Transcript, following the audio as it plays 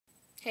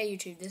Hey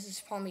YouTube, this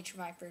is Palm Beach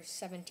Viper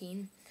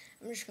 17.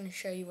 I'm just going to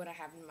show you what I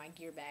have in my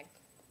gear bag.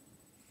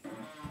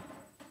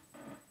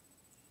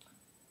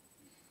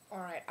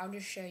 Alright, I'll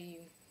just show you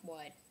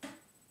what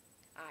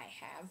I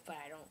have, but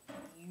I don't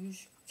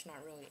use. It's not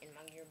really in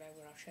my gear bag,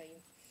 but I'll show you.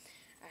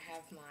 I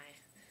have my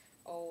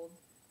old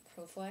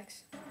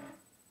ProFlex.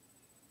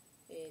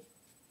 It's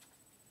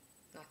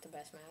not the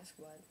best mask,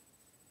 but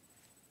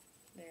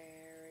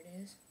there it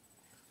is.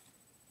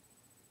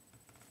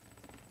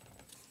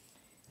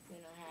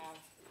 Then I have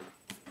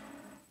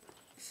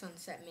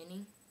Sunset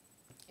Mini.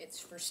 It's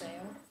for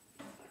sale.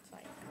 It's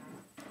like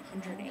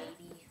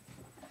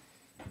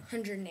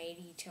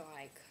 180 to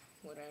like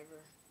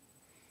whatever.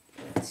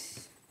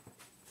 It's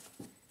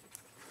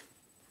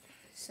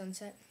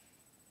Sunset.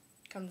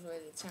 Comes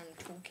with its own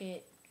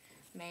toolkit,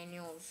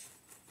 manuals,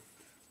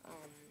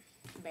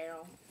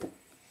 barrel,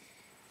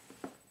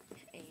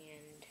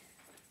 and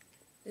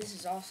this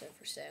is also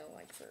for sale,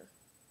 like for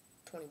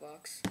 20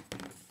 bucks.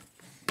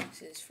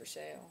 This is for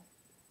sale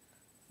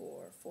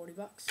for 40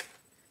 bucks.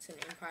 It's an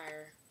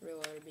Empire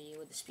Reloader B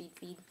with a speed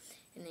feed,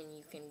 and then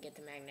you can get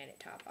the magnetic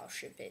top. I'll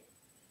ship it,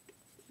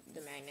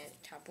 the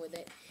magnetic top with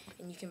it,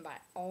 and you can buy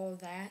all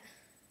of that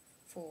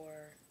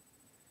for,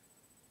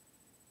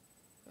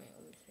 wait,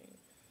 let me see,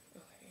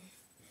 okay,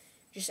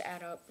 just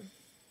add up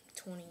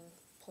 20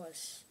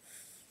 plus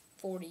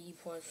 40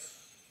 plus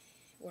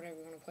whatever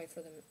you want to play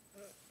for them,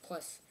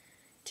 plus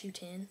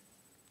 210,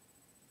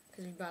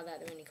 because if you buy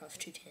that, the mini costs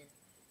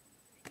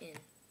 210 in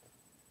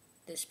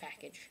this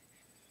package.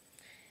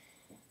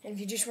 And if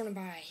you just want to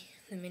buy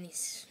the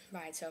minis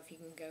by itself, you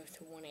can go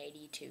to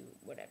 180 to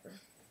whatever.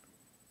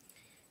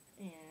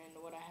 And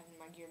what I have in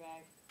my gear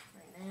bag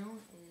right now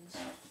is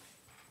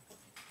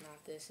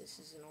not this. This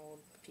is an old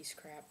piece of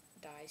crap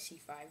dye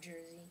C5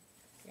 jersey.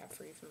 I got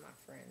free from my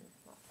friend.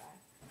 Not that.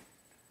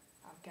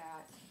 I've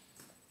got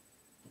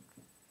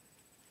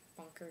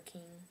Bunker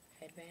King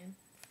headband.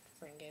 A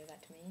friend gave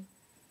that to me.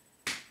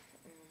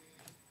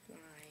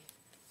 My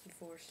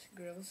E-Force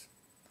grills.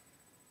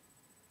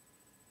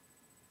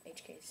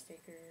 HK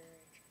sticker.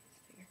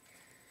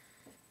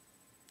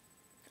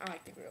 I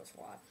like the grills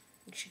a lot.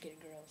 You should get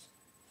a grills.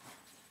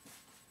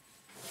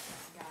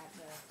 Got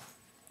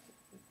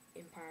the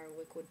Empire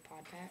Liquid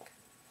Pod Pack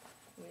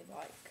with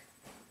like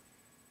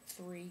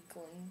 3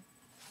 global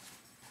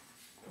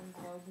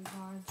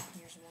pods.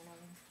 Here's one of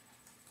them.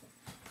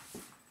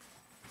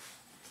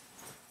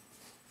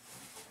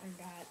 I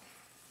got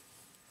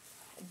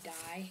a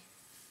dye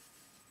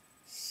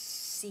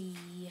C.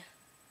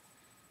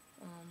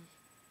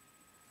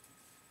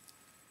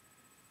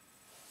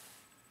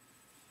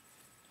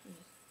 Let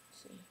me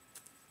see.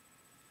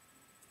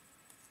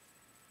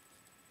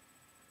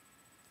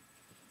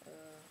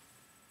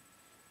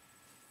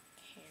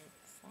 Can't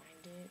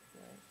find it,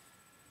 but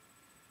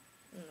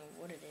I don't know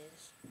what it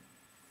is.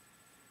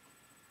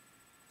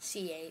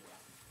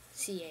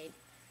 C8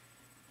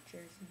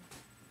 jersey.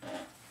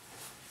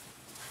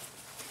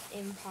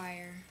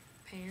 Empire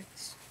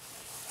pants.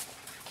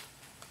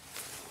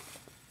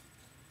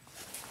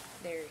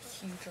 They're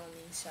huge on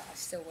me, so I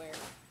still wear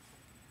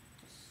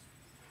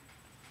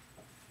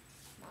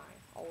my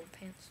old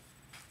pants.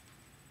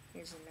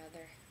 Here's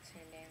another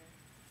bandana.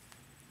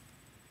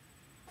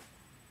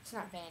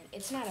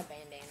 It's not a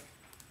bandana.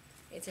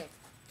 It's a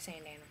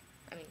sandana.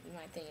 I mean, you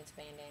might think it's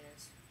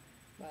bandanas,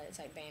 but it's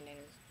like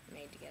bandanas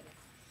made together.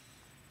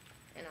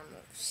 And I'm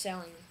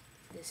selling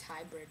this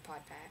hybrid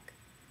pod pack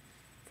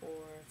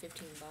for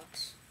 15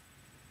 bucks.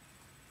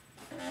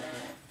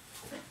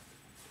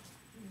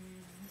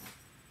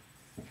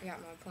 I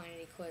got my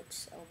Planet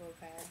Eclipse elbow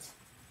pads.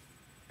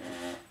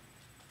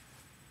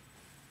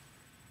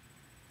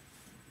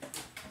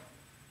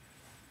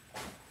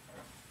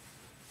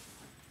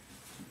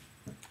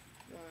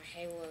 My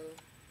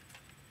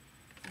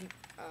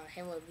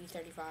Halo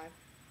V35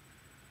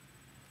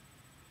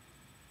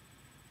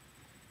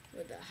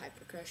 with a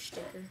Hyper Crush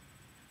sticker.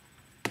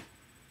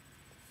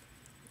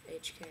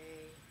 HK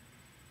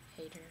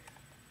hater.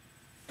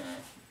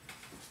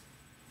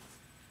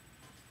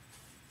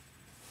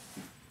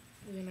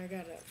 And then I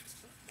got a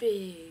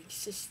big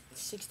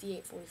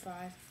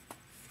 6845.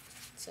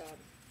 It's a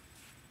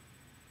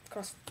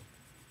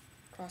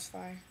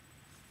crossfire.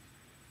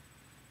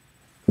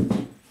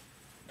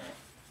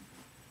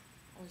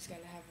 Always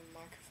gotta have a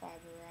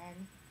microfiber rag.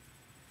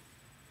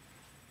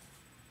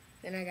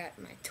 Then I got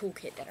my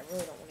toolkit that I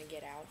really don't want to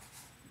get out.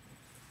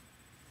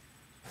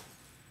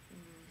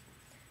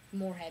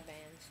 More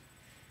headbands.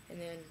 And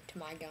then to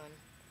my gun.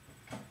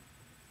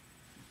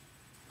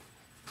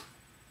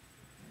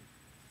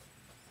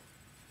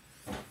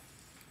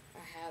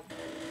 I have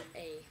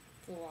a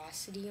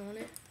velocity on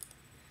it.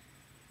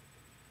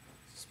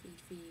 Speed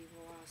feed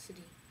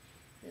velocity.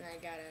 Then I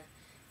got a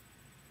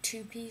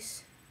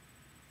 2-piece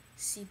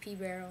CP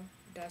barrel,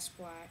 dust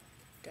black,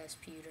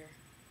 dust pewter,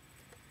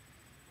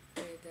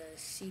 with a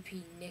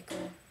CP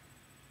nickel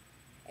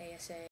ASA.